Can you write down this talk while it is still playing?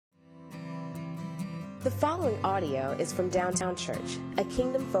The following audio is from Downtown Church, a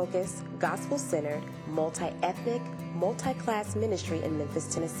kingdom-focused, gospel-centered, multi-ethnic, multi-class ministry in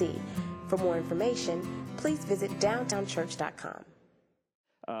Memphis, Tennessee. For more information, please visit downtownchurch.com.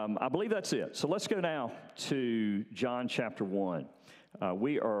 I believe that's it. So let's go now to John chapter 1.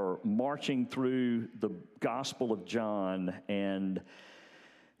 We are marching through the Gospel of John, and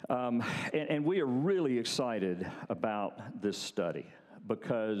we are really excited about this study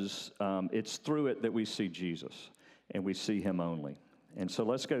because it's through it that we see Jesus, and we see him only. And so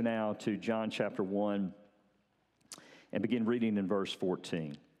let's go now to John chapter 1 and begin reading in verse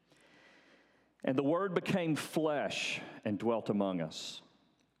 14. And the Word became flesh and dwelt among us,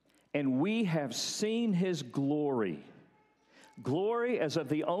 and we have seen his glory, glory as of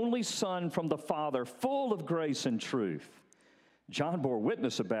the only Son from the Father, full of grace and truth. John bore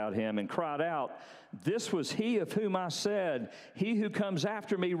witness about him and cried out, "This was he of whom I said, 'He who comes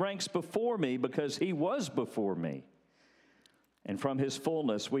after me ranks before me, because he was before me.' And from his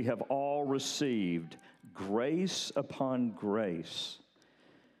fullness we have all received grace upon grace.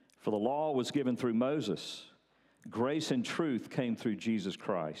 For the law was given through Moses. Grace and truth came through Jesus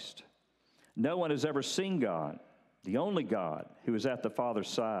Christ. No one has ever seen God, the only God who is at the Father's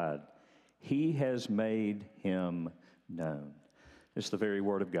side. He has made him known." It's the very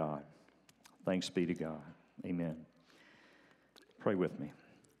word of God. Thanks be to God. Amen. Pray with me.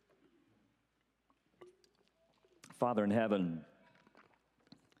 Father in heaven,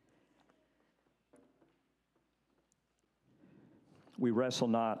 we wrestle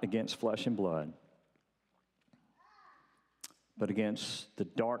not against flesh and blood, but against the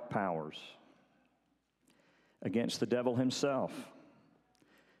dark powers, against the devil himself,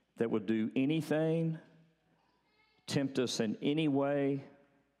 that would do anything, tempt us in any way,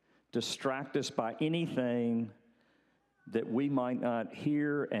 distract us by anything that we might not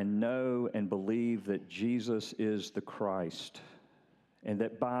hear and know and believe that Jesus is the Christ, and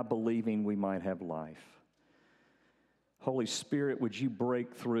that by believing we might have life. Holy Spirit, would you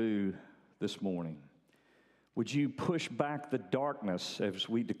break through this morning? Would you push back the darkness as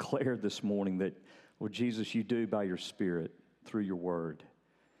we declared this morning that, Lord Jesus, you do by your Spirit through your word?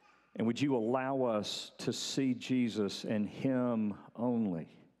 And would you allow us to see Jesus and him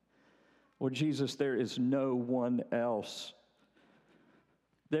only? Lord Jesus, there is no one else.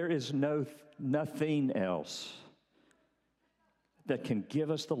 There is nothing else that can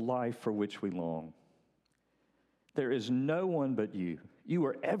give us the life for which we long. There is no one but you. You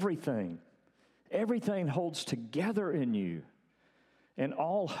are everything. Everything holds together in you, and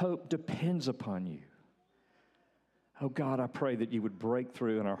all hope depends upon you. Oh God, I pray that you would break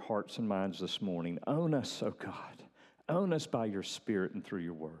through in our hearts and minds this morning. Own us, oh God. Own us by your Spirit and through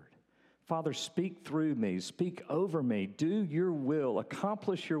your word. Father, speak through me. Speak over me. Do your will.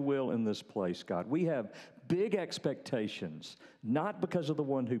 Accomplish your will in this place, God. We have big expectations, not because of the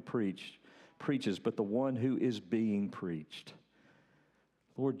one who preaches, but the one who is being preached.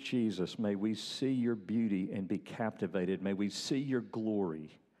 Lord Jesus, may we see your beauty and be captivated. May we see your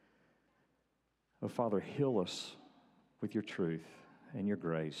glory. Oh, Father, heal us with your truth and your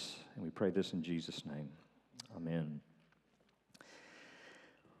grace. And we pray this in Jesus' name. Amen.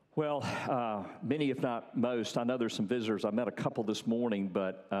 Well, many, if not most, I know there's some visitors. I met a couple this morning,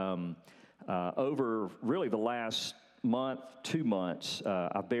 but over really the last month, 2 months,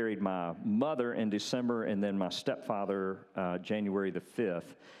 I buried my mother in December and then my stepfather January the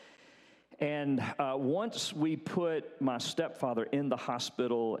 5th. And once we put my stepfather in the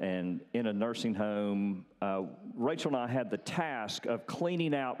hospital and in a nursing home, Rachel and I had the task of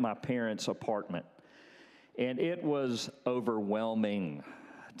cleaning out my parents' apartment. And it was overwhelming,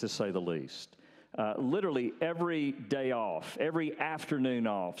 to say the least. Literally every day off, every afternoon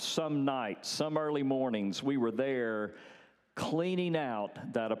off, some nights, some early mornings, we were there cleaning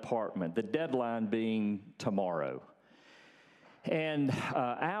out that apartment, the deadline being tomorrow. And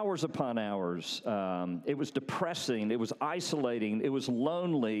hours upon hours, it was depressing, it was isolating, it was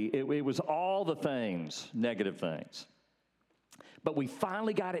lonely, it was all the things, negative things. But we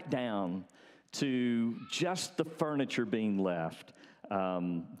finally got it down to just the furniture being left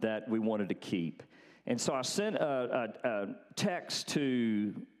that we wanted to keep. And so I sent a text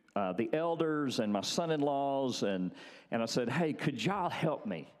to the elders and my son-in-laws, and I said, "Hey, could y'all help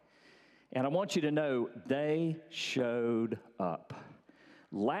me?" And I want you to know, they showed up.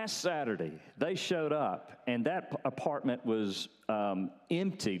 Last Saturday, they showed up, and that apartment was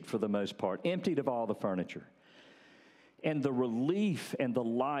emptied for the most part, emptied of all the furniture. And the relief and the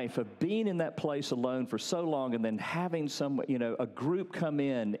life of being in that place alone for so long and then having a group come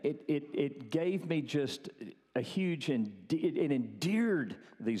in, it gave me just a huge, it endeared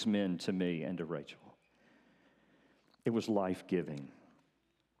these men to me and to Rachel. It was life-giving.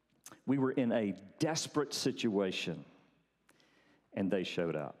 We were in a desperate situation, and they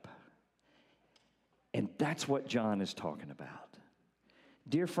showed up. And that's what John is talking about.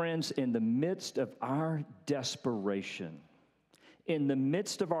 Dear friends, in the midst of our desperation, in the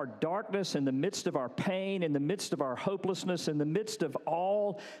midst of our darkness, in the midst of our pain, in the midst of our hopelessness, in the midst of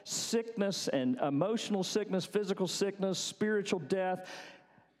all sickness and emotional sickness, physical sickness, spiritual death,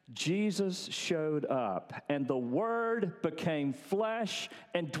 Jesus showed up, and the Word became flesh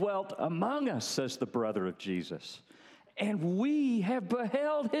and dwelt among us, says the brother of Jesus. And we have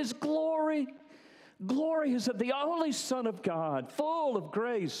beheld His glory. Glory is of the only Son of God, full of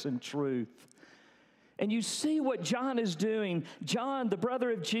grace and truth. And you see what John is doing. John, the brother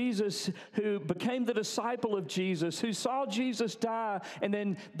of Jesus, who became the disciple of Jesus, who saw Jesus die and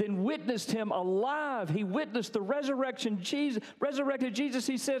then witnessed Him alive. He witnessed the resurrection resurrected Jesus.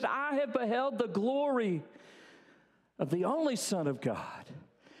 He says, I have beheld the glory of the only Son of God.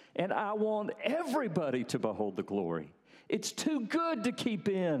 And I want everybody to behold the glory. It's too good to keep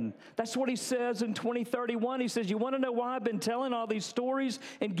in. That's what he says in 2031. He says, you want to know why I've been telling all these stories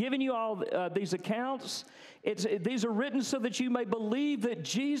and giving you all these accounts? These are written so that you may believe that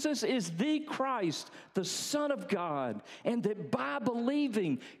Jesus is the Christ, the Son of God, and that by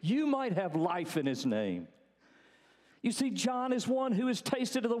believing you might have life in His name. You see, John is one who has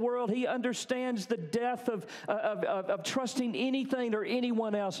tasted of the world. He understands the death of trusting anything or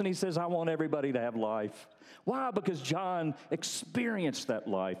anyone else, and he says, I want everybody to have life. Why? Because John experienced that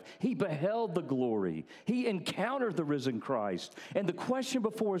life. He beheld the glory. He encountered the risen Christ. And the question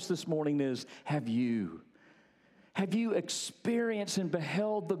before us this morning is, have you? Have you experienced and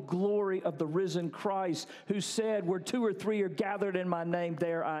beheld the glory of the risen Christ, who said, where 2 or 3 are gathered in my name,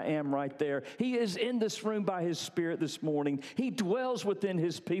 there I am right there. He is in this room by His Spirit this morning. He dwells within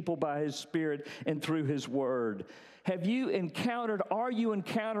His people by His Spirit and through His Word. Have you encountered, are you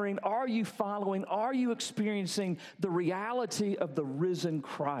encountering, are you following, are you experiencing the reality of the risen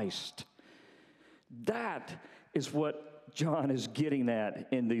Christ? That is what John is getting at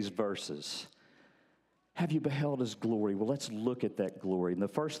in these verses. Have you beheld His glory? Well, let's look at that glory. And the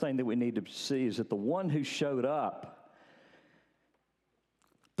first thing that we need to see is that the one who showed up,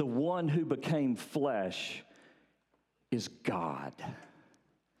 the one who became flesh, is God.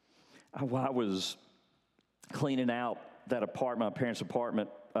 I was cleaning out that apartment, my parents' apartment,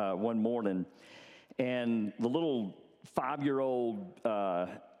 one morning, and the little 5-year-old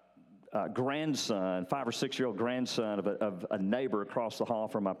grandson, 5 or 6-year-old grandson of a neighbor across the hall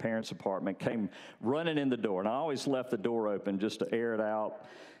from my parents' apartment came running in the door. And I always left the door open just to air it out,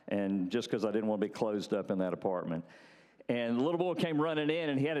 and just because I didn't want to be closed up in that apartment. And the little boy came running in,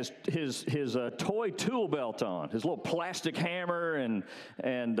 and he had his toy tool belt on, his little plastic hammer and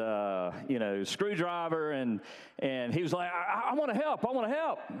screwdriver, and he was like, I want to help.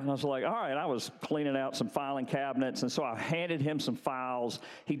 And I was like, all right. I was cleaning out some filing cabinets, and so I handed him some files.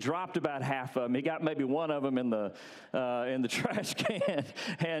 He dropped about half of them. He got maybe one of them in the trash can,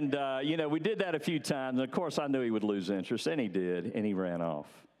 and we did that a few times. And of course, I knew he would lose interest, and he did, and he ran off.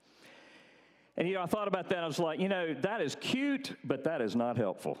 And, I thought about that. I was like, that is cute, but that is not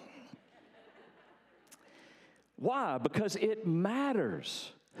helpful. Why? Because it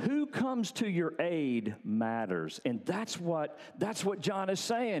matters. Who comes to your aid matters. And that's what John is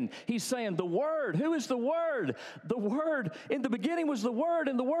saying. He's saying the Word. Who is the Word? The Word, in the beginning was the Word,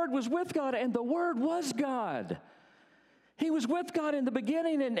 and the Word was with God, and the Word was God. He was with God in the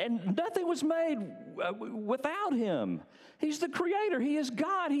beginning, and nothing was made without Him. He's the Creator. He is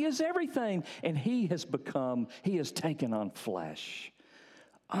God. He is everything. And He has taken on flesh.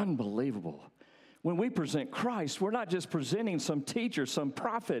 Unbelievable. When we present Christ, we're not just presenting some teacher, some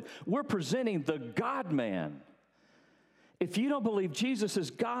prophet. We're presenting the God-man. If you don't believe Jesus is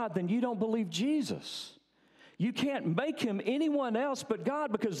God, then you don't believe Jesus. You can't make Him anyone else but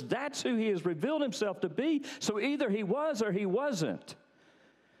God, because that's who He has revealed Himself to be. So either He was or He wasn't.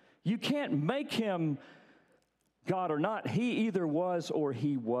 You can't make Him God or not. He either was or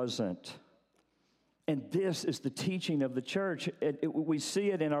He wasn't. And this is the teaching of the church. We see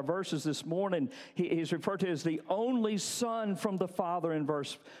it in our verses this morning. He's referred to as the only Son from the Father in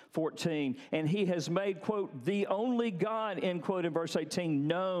verse 14. And He has made, quote, the only God, end quote, in verse 18,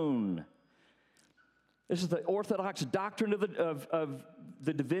 known. This is the orthodox doctrine of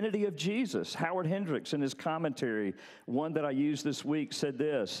the divinity of Jesus. Howard Hendricks, in his commentary, one that I used this week, said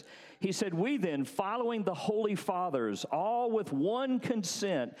this. He said, we then, following the Holy Fathers, all with one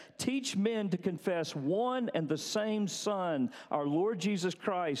consent, teach men to confess one and the same Son, our Lord Jesus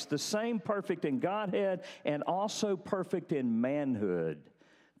Christ, the same perfect in Godhead and also perfect in manhood.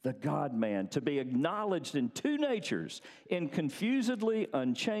 the God-man, to be acknowledged in two natures, inconfusedly,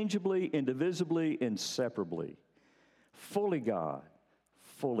 unchangeably, indivisibly, inseparably. Fully God,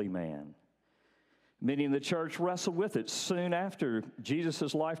 fully man. Many in the church wrestled with it soon after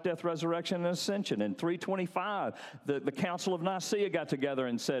Jesus' life, death, resurrection, and ascension. In 325, the Council of Nicaea got together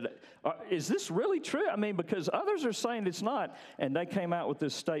and said, is this really true? I mean, because others are saying it's not. And they came out with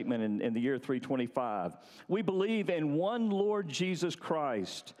this statement in the year 325. We believe in one Lord Jesus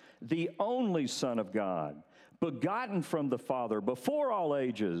Christ, the only Son of God, begotten from the Father, before all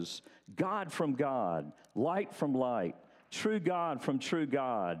ages, God from God, light from light, true God from true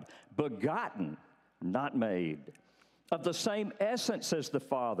God, begotten, not made, of the same essence as the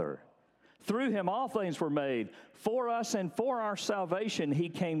Father. Through him all things were made. For us and for our salvation, he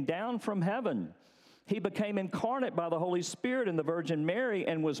came down from heaven. He became incarnate by the Holy Spirit in the Virgin Mary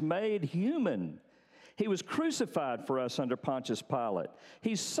and was made human. He was crucified for us under Pontius Pilate.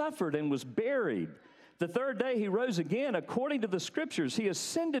 He suffered and was buried. The third day he rose again. According to the Scriptures, he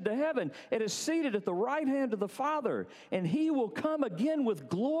ascended to heaven and is seated at the right hand of the Father. And he will come again with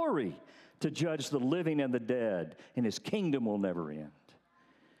glory to judge the living and the dead, and his kingdom will never end.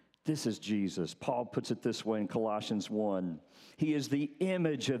 This is Jesus. Paul puts it this way in Colossians 1. He is the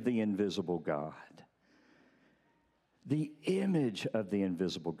image of the invisible God. The image of the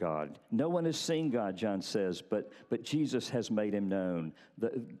invisible God. No one has seen God, John says, but Jesus has made him known.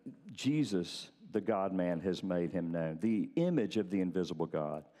 Jesus, the God-man, has made him known. The image of the invisible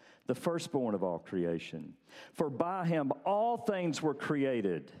God. The firstborn of all creation. For by him all things were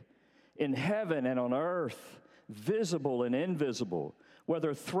created, in heaven and on earth, visible and invisible,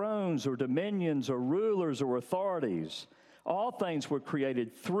 whether thrones or dominions or rulers or authorities. All things were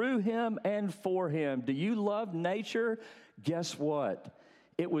created through him and for him. Do you love nature? Guess what?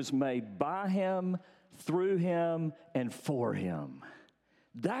 It was made by him, through him, and for him.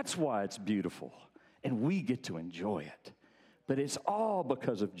 That's why it's beautiful, and we get to enjoy it. But it's all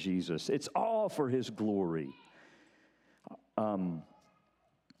because of Jesus. It's all for his glory.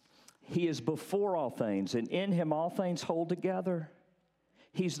 He is before all things, and in him all things hold together.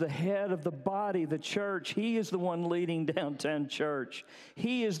 He's the head of the body, the church. He is the one leading Downtown Church.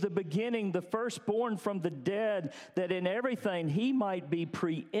 He is the beginning, the firstborn from the dead, that in everything he might be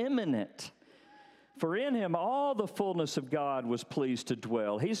preeminent. For in him all the fullness of God was pleased to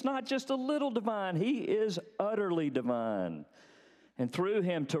dwell. He's not just a little divine, he is utterly divine. And through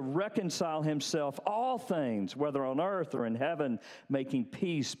him to reconcile himself all things, whether on earth or in heaven, making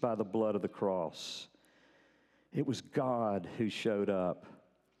peace by the blood of the cross. It was God who showed up.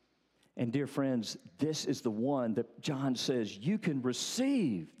 And dear friends, this is the one that John says you can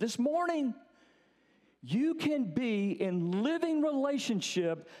receive this morning. You can be in living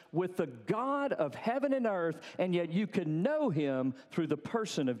relationship with the God of heaven and earth, and yet you can know him through the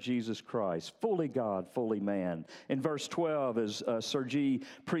person of Jesus Christ, fully God, fully man. In verse 12, as Sergi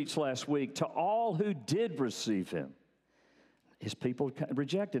preached last week, to all who did receive him, his people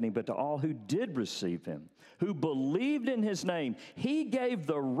rejected him, but to all who did receive him, who believed in his name, he gave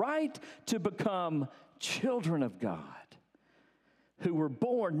the right to become children of God, who were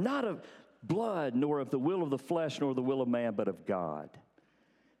born not of blood, nor of the will of the flesh, nor the will of man, but of God.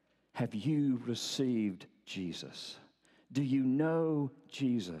 Have you received Jesus? Do you know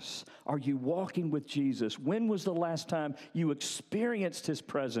Jesus? Are you walking with Jesus? When was the last time you experienced his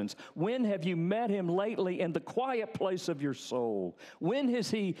presence? When have you met him lately in the quiet place of your soul? When has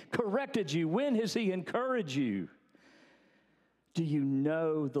he corrected you? When has he encouraged you? Do you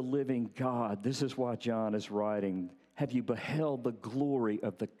know the living God? This is why John is writing. Have you beheld the glory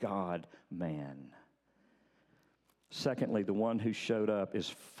of the God-man? Secondly, the one who showed up is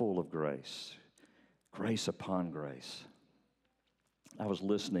full of grace. Grace upon grace. I was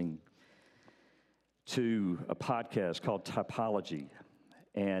listening to a podcast called Typology,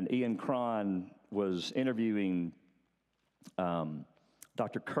 and Ian Cron was interviewing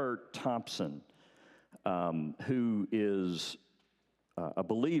Dr. Kurt Thompson, who is a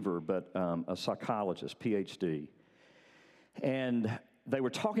believer, but a psychologist, PhD. And they were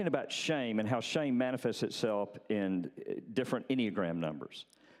talking about shame and how shame manifests itself in different Enneagram numbers.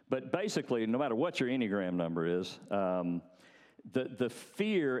 But basically, no matter what your Enneagram number is, the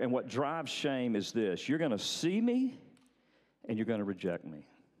fear and what drives shame is this: you're going to see me and you're going to reject me.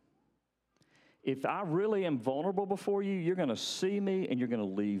 If I really am vulnerable before you, you're going to see me and you're going to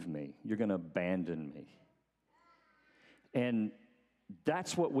leave me. You're going to abandon me. And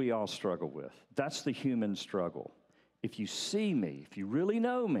that's what we all struggle with. That's the human struggle. If you see me, if you really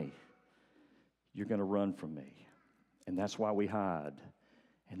know me, you're going to run from me. And that's why we hide.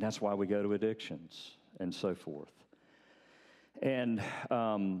 And that's why we go to addictions and so forth. And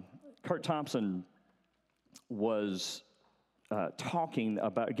Kurt Thompson was talking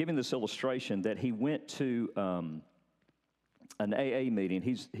about, giving this illustration that he went to an AA meeting.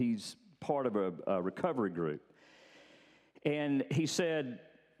 He's part of a recovery group. And he said,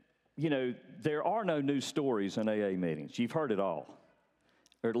 you know, there are no new stories in AA meetings. You've heard it all,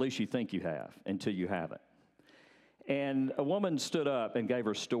 or at least you think you have, until you haven't. And a woman stood up and gave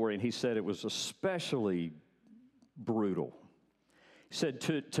her story, and he said it was especially brutal. He said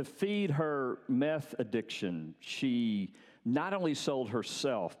to feed her meth addiction, she not only sold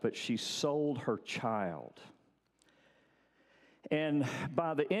herself, but she sold her child. And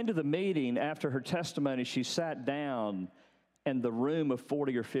by the end of the meeting, after her testimony, she sat down, and the room of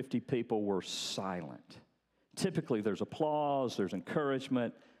 40 or 50 people were silent. Typically, there's applause, there's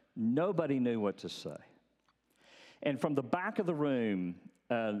encouragement. Nobody knew what to say. And from the back of the room,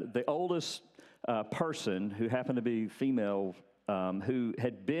 the oldest person, who happened to be female, who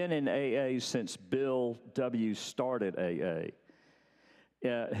had been in AA since Bill W. started AA,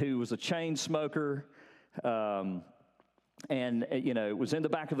 who was a chain smoker, and, you know, was in the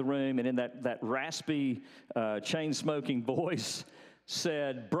back of the room, and in that raspy, chain-smoking voice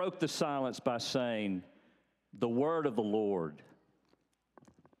broke the silence by saying, "The word of the Lord."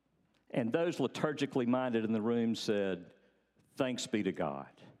 And those liturgically minded in the room said, "Thanks be to God."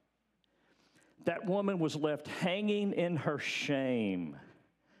 That woman was left hanging in her shame,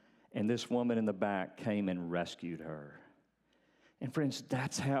 and this woman in the back came and rescued her. And friends,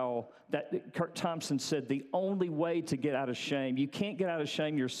 that's how Kurt Thompson said the only way to get out of shame, you can't get out of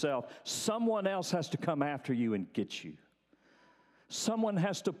shame yourself. Someone else has to come after you and get you. Someone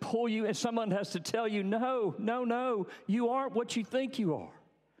has to pull you, and someone has to tell you, no, you aren't what you think you are.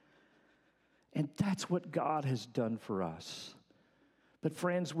 And that's what God has done for us. But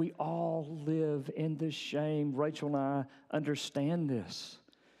friends, we all live in this shame. Rachel and I understand this.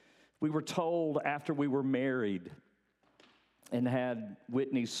 We were told after we were married and had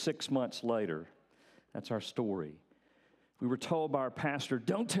Whitney 6 months later, that's our story. We were told by our pastor,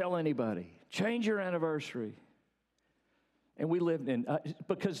 don't tell anybody, change your anniversary. And we lived in,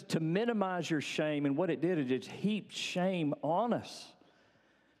 because to minimize your shame, and what it did, it just heaped shame on us.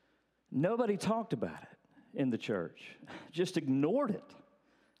 Nobody talked about it in the church, just ignored it.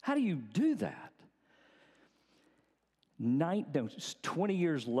 How do you do that? 20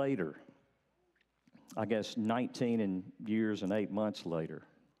 years later, I guess 19 years and 8 months later,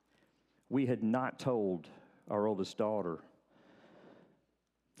 we had not told our oldest daughter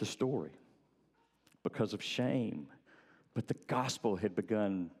the story because of shame. But the gospel had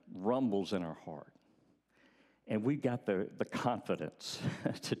begun rumbles in our heart. And we got the confidence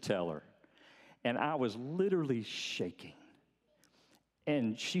to tell her. And I was literally shaking.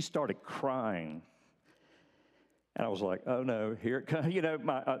 And she started crying. And I was like, oh no, here it comes. You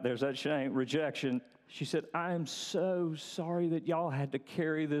know, there's that shame, rejection. She said, I am so sorry that y'all had to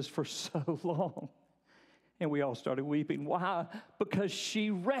carry this for so long. And we all started weeping. Why? Because she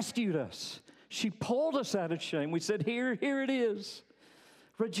rescued us. She pulled us out of shame. We said, here it is.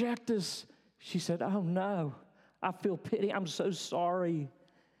 Reject us. She said, oh no, I feel pity. I'm so sorry.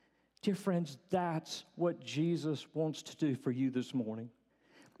 Dear friends, that's what Jesus wants to do for you this morning.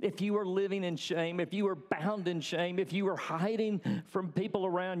 If you are living in shame, if you are bound in shame, if you are hiding from people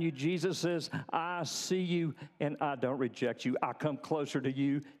around you, Jesus says, I see you and I don't reject you. I come closer to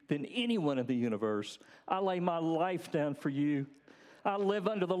you than anyone in the universe. I lay my life down for you. I live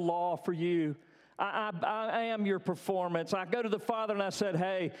under the law for you. I am your performance. I go to the Father and I said,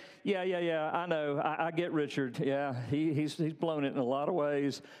 hey, yeah, I know. I get Richard. Yeah, he's blown it in a lot of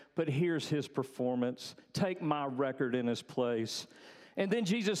ways, but here's his performance. Take my record in his place. And then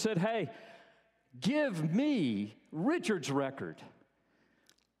Jesus said, hey, give me Richard's record,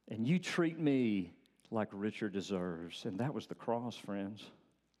 and you treat me like Richard deserves. And that was the cross, friends.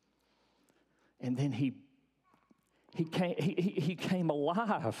 And then he came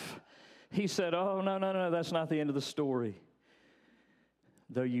alive. He said, oh, no, that's not the end of the story.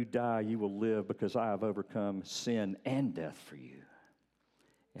 Though you die, you will live because I have overcome sin and death for you.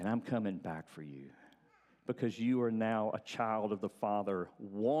 And I'm coming back for you because you are now a child of the Father,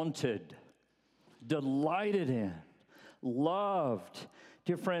 wanted, delighted in, loved.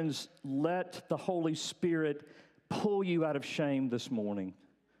 Dear friends, let the Holy Spirit pull you out of shame this morning.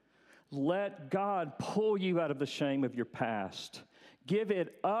 Let God pull you out of the shame of your past. Give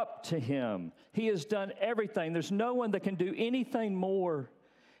it up to Him. He has done everything. There's no one that can do anything more.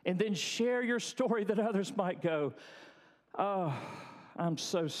 And then share your story that others might go, oh, I'm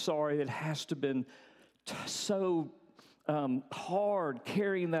so sorry. It has to have been so hard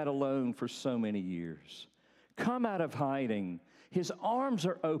carrying that alone for so many years. Come out of hiding. His arms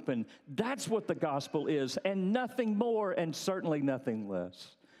are open. That's what the gospel is, and nothing more, and certainly nothing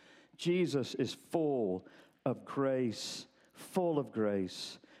less. Jesus is full of grace, full of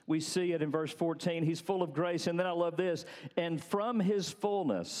grace. We see it in verse 14. He's full of grace, and then I love this. And from his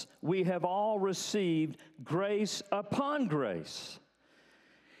fullness, we have all received grace upon grace.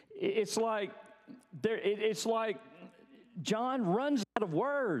 It's like John runs out of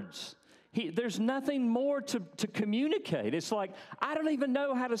words. There's nothing more to communicate. It's like, I don't even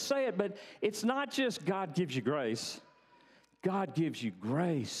know how to say it, but it's not just God gives you grace. God gives you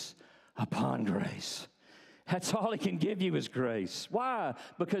grace upon grace. That's all he can give you is grace. Why?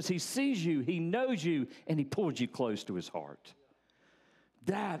 Because he sees you, he knows you, and he pulls you close to his heart.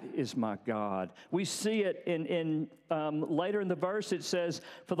 That is my God. We see it in later in the verse. It says,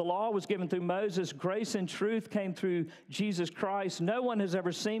 "For the law was given through Moses, grace and truth came through Jesus Christ. No one has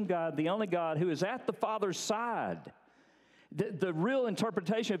ever seen God, the only God who is at the Father's side." The real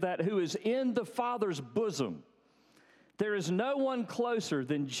interpretation of that, who is in the Father's bosom. There is no one closer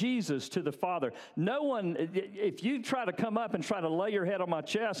than Jesus to the Father. No one, if you try to come up and try to lay your head on my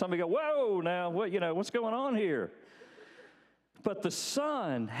chest, I'm going to go, whoa, now, what's going on here? But the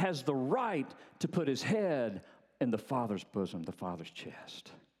Son has the right to put his head in the Father's bosom, the Father's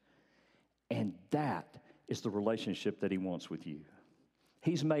chest. And that is the relationship that he wants with you.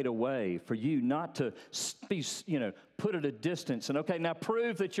 He's made a way for you not to be, put at a distance and, okay, now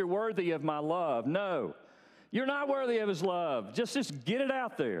prove that you're worthy of my love. No. You're not worthy of his love. Just get it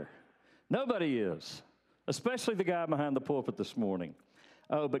out there. Nobody is, especially the guy behind the pulpit this morning.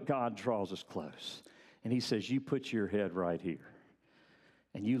 Oh, but God draws us close. And he says, you put your head right here,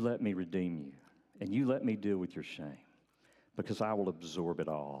 and you let me redeem you, and you let me deal with your shame, because I will absorb it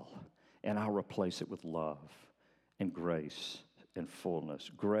all, and I'll replace it with love and grace and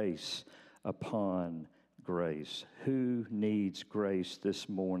fullness. Grace upon grace. Who needs grace this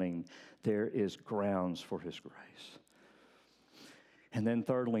morning? There is grounds for his grace. And then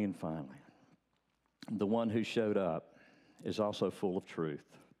thirdly and finally, the one who showed up is also full of truth.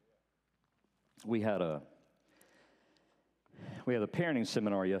 We had a parenting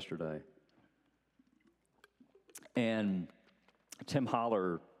seminar yesterday, and Tim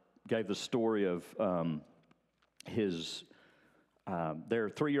Holler gave the story of their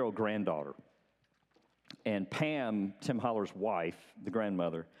 3-year-old granddaughter. And Pam, Tim Holler's wife, the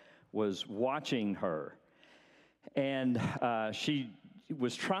grandmother, was watching her. And she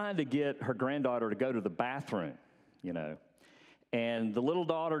was trying to get her granddaughter to go to the bathroom, And the little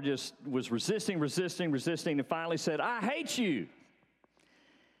daughter just was resisting, and finally said, "I hate you."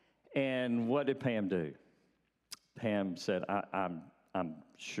 And what did Pam do? Pam said, I'm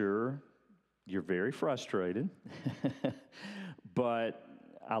sure you're very frustrated, but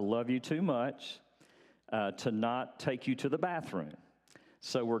I love you too much to not take you to the bathroom.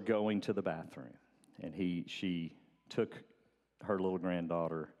 So we're going to the bathroom. And she took her little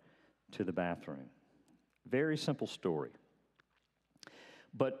granddaughter to the bathroom. Very simple story.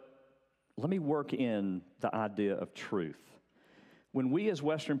 But let me work in the idea of truth. When we as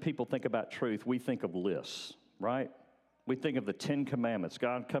Western people think about truth, we think of lists, right? We think of the 10 Commandments,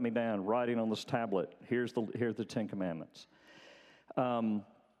 God coming down, writing on this tablet, here's the 10 Commandments. And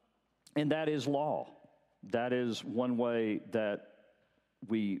that is law. That is one way that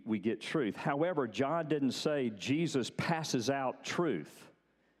we get truth. However, John didn't say Jesus passes out truth.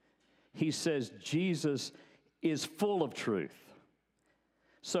 He says Jesus is full of truth.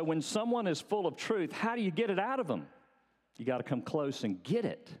 So when someone is full of truth, how do you get it out of them? You got to come close and get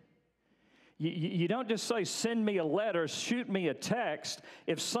it. You don't just say, send me a letter, shoot me a text.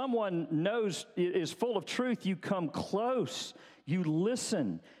 If someone is full of truth, you come close. You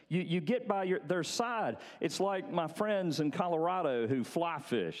listen. You get by their side. It's like my friends in Colorado who fly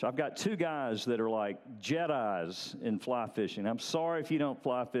fish. I've got 2 guys that are like Jedis in fly fishing. I'm sorry if you don't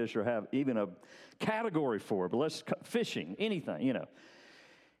fly fish or have even a category for it, but fishing, anything,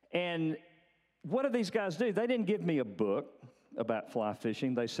 And what did these guys do? They didn't give me a book about fly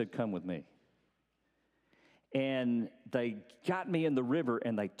fishing. They said, come with me. And they got me in the river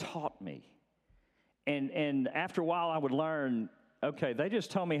and they taught me. And after a while I would learn, okay, they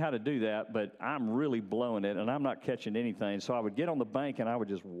just told me how to do that, but I'm really blowing it and I'm not catching anything. So I would get on the bank and I would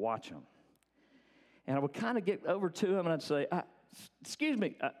just watch them. And I would kind of get over to them and I'd say, excuse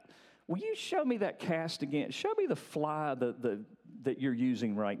me, will you show me that cast again? Show me the fly that you're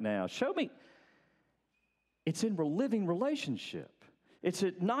using right now. Show me. It's in a living relationship. It's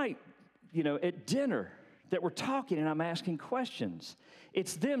at night, at dinner that we're talking and I'm asking questions.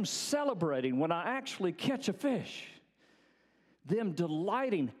 It's them celebrating when I actually catch a fish. them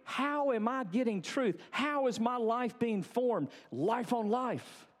delighting. How am I getting truth? How is my life being formed? Life on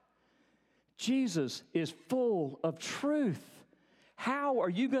life. Jesus is full of truth. How are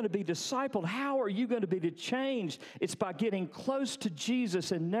you going to be discipled? How are you going to be changed? It's by getting close to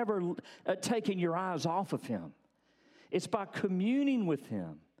Jesus and never taking your eyes off of Him. It's by communing with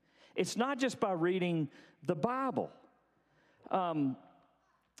Him. It's not just by reading the Bible.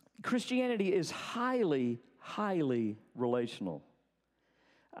 Christianity is highly, highly relational.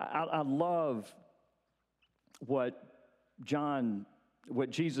 I love what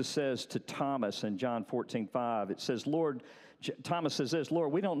Jesus says to Thomas in John 14:5. It says, Thomas says this,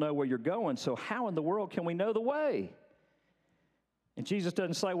 Lord, we don't know where you're going, so how in the world can we know the way? And Jesus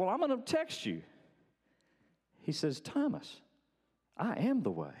doesn't say, well, I'm going to text you. He says, Thomas, I am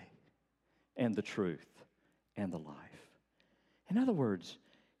the way and the truth and the life. In other words,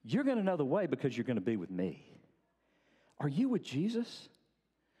 you're going to know the way because you're going to be with me. Are you with Jesus?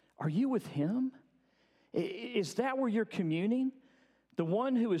 Are you with Him? Is that where you're communing? The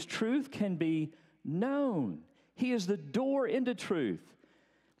one who is truth can be known. He is the door into truth.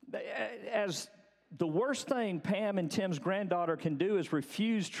 As the worst thing Pam and Tim's granddaughter can do is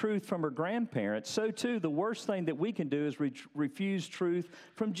refuse truth from her grandparents, so too the worst thing that we can do is refuse truth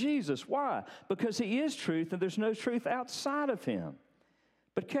from Jesus. Why? Because He is truth and there's no truth outside of Him.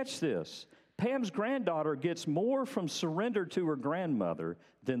 But catch this. Pam's granddaughter gets more from surrender to her grandmother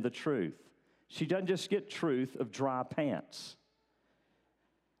than the truth. She doesn't just get truth of dry pants.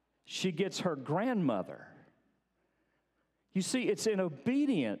 She gets her grandmother. You see, it's in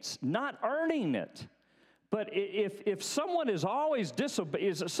obedience, not earning it. But if someone is always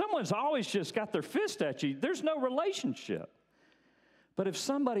someone's always just got their fist at you, there's no relationship. But if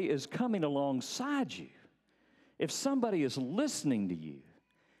somebody is coming alongside you, if somebody is listening to you,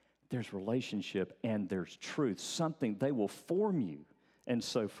 there's relationship and there's truth, something they will form you and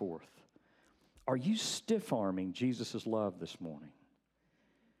so forth. Are you stiff-arming Jesus' love this morning?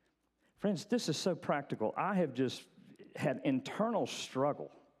 Friends, this is so practical. I have just had internal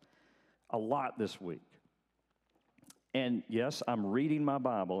struggle a lot this week. And yes, I'm reading my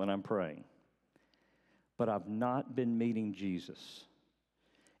Bible and I'm praying. But I've not been meeting Jesus.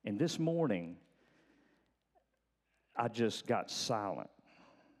 And this morning, I just got silent.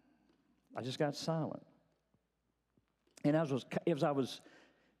 And as I was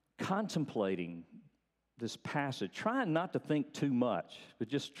contemplating this passage, trying not to think too much, but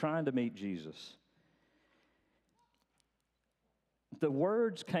just trying to meet Jesus, the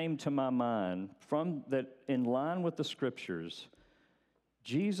words came to my mind from that in line with the Scriptures.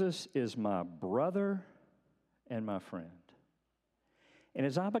 Jesus is my brother and my friend. And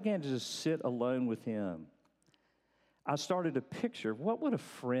as I began to just sit alone with Him, I started to picture, what would a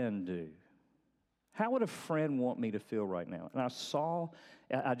friend do? How would a friend want me to feel right now?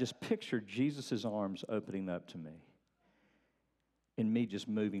 And I just pictured Jesus' arms opening up to me and me just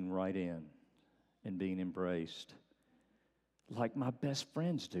moving right in and being embraced like my best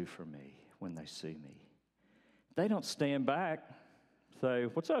friends do for me when they see me. They don't stand back, say,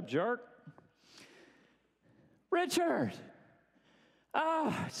 what's up, jerk? Richard!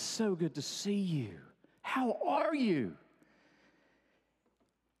 It's so good to see you. How are you?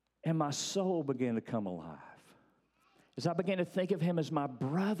 And my soul began to come alive as I began to think of him as my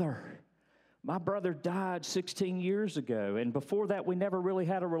brother. My brother died 16 years ago, and before that, we never really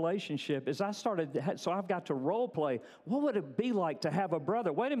had a relationship. So I've got to role play. What would it be like to have a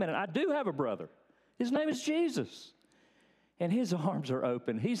brother? Wait a minute, I do have a brother. His name is Jesus, and his arms are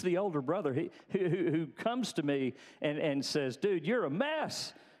open. He's the older brother who comes to me and says, dude, you're a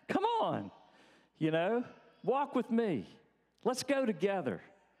mess. Come on, walk with me. Let's go together.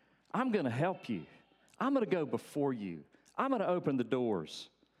 I'm going to help you. I'm going to go before you. I'm going to open the doors.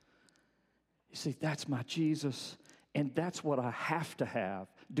 You see, that's my Jesus, and that's what I have to have.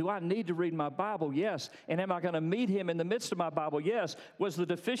 Do I need to read my Bible? Yes. And am I going to meet him in the midst of my Bible? Yes. Was the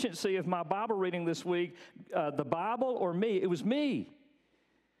deficiency of my Bible reading this week the Bible or me? It was me.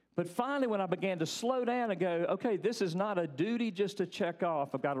 But finally, when I began to slow down and go, okay, this is not a duty just to check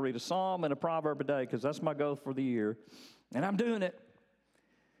off. I've got to read a psalm and a proverb a day because that's my goal for the year, and I'm doing it.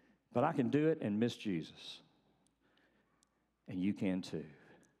 But I can do it and miss Jesus. And you can too.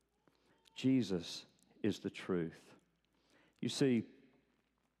 Jesus is the truth. You see,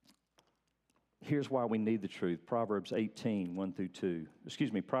 here's why we need the truth. Proverbs 18, 1 through 2.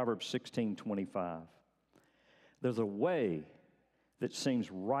 Proverbs 16, 25. There's a way that seems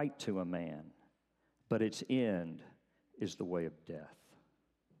right to a man, but its end is the way of death.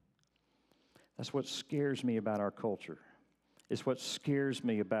 That's what scares me about our culture. It's what scares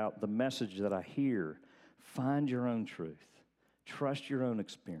me about the message that I hear. Find your own truth. Trust your own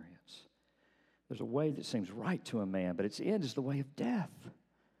experience. There's a way that seems right to a man, but its end is the way of death.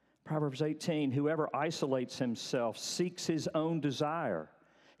 Proverbs 18, whoever isolates himself seeks his own desire.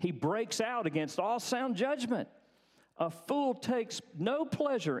 He breaks out against all sound judgment. A fool takes no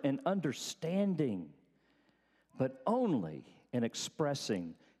pleasure in understanding, but only in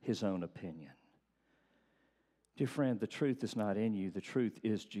expressing his own opinion. Dear friend, the truth is not in you. The truth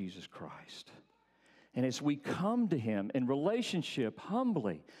is Jesus Christ. And as we come to him in relationship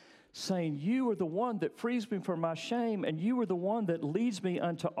humbly, saying, you are the one that frees me from my shame, and you are the one that leads me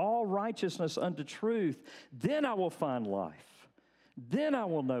unto all righteousness, unto truth, then I will find life. Then I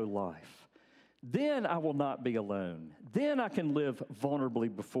will know life. Then I will not be alone. Then I can live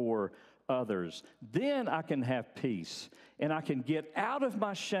vulnerably before others. Then I can have peace, and I can get out of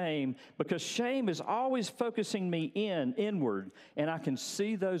my shame, because shame is always focusing me inward, and I can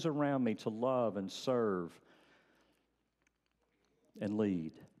see those around me to love and serve and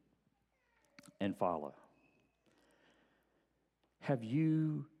lead and follow. Have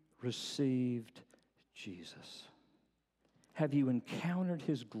you received Jesus? Have you encountered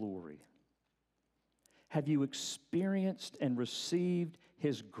his glory? Have you experienced and received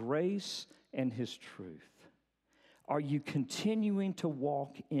his grace and his truth? Are you continuing to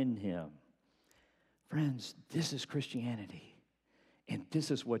walk in him? Friends, this is Christianity, and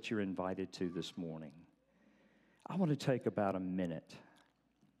this is what you're invited to this morning. I want to take about a minute,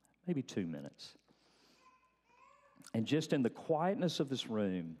 maybe 2 minutes, and just in the quietness of this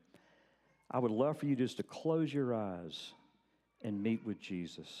room, I would love for you just to close your eyes and meet with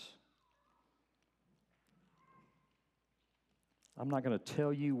Jesus. I'm not going to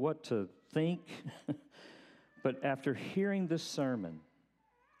tell you what to think, but after hearing this sermon,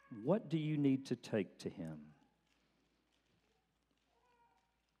 what do you need to take to him?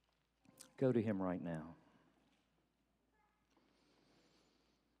 Go to him right now.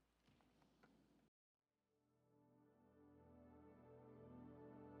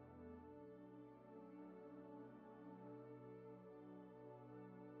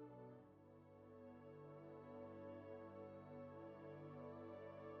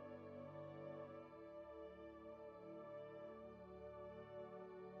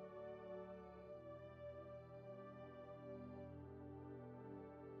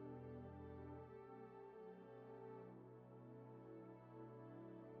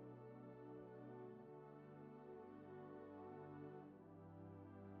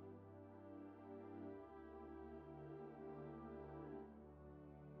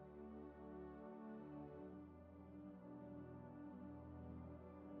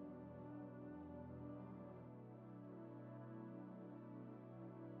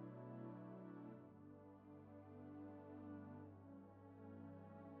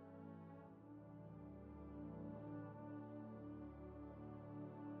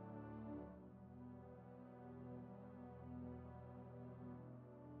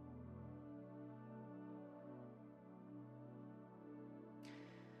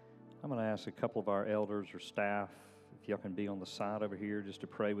 I'm going to ask a couple of our elders or staff, if y'all can be on the side over here just to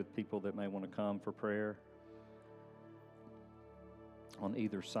pray with people that may want to come for prayer on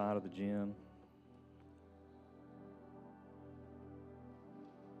either side of the gym.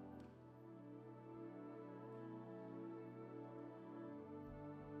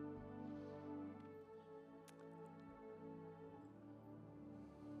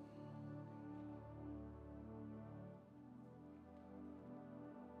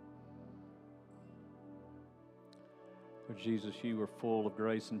 Lord Jesus, you are full of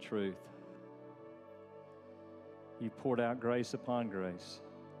grace and truth. You poured out grace upon grace.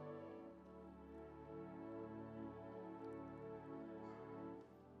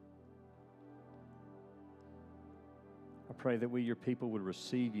 I pray that we, your people, would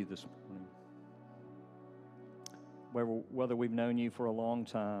receive you this morning. Whether we've known you for a long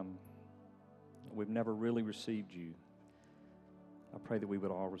time, we've never really received you, I pray that we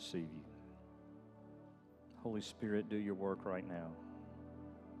would all receive you. Holy Spirit, do your work right now.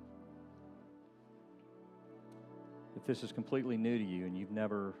 If this is completely new to you and you've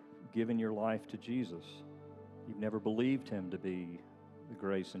never given your life to Jesus, you've never believed him to be the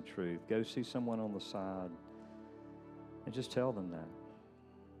grace and truth, go see someone on the side and just tell them that.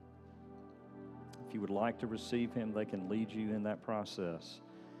 If you would like to receive him, they can lead you in that process.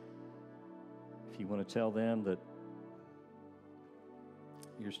 If you want to tell them that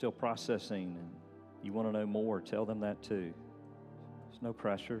you're still processing and you want to know more, tell them that too. There's no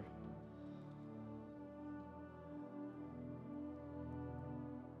pressure.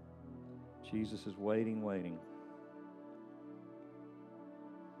 Jesus is waiting.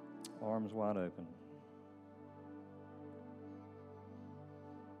 Arms wide open.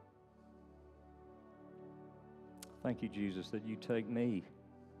 Thank you, Jesus, that you take me.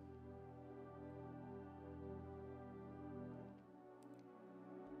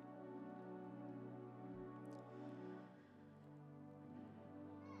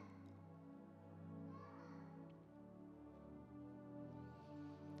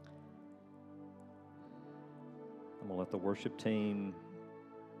 I'm going to let the worship team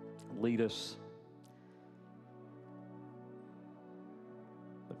lead us.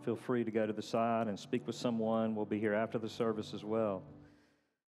 But feel free to go to the side and speak with someone. We'll be here after the service as well.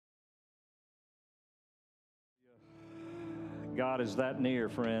 God is that near,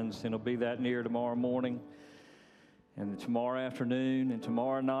 friends, and He'll be that near tomorrow morning and tomorrow afternoon and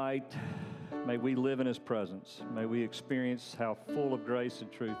tomorrow night. May we live in His presence. May we experience how full of grace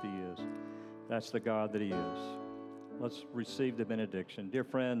and truth He is. That's the God that He is. Let's receive the benediction. Dear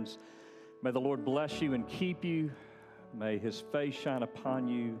friends, may the Lord bless you and keep you. May His face shine upon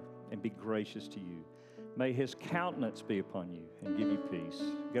you and be gracious to you. May His countenance be upon you and give you peace.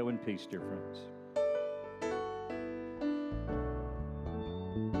 Go in peace, dear friends.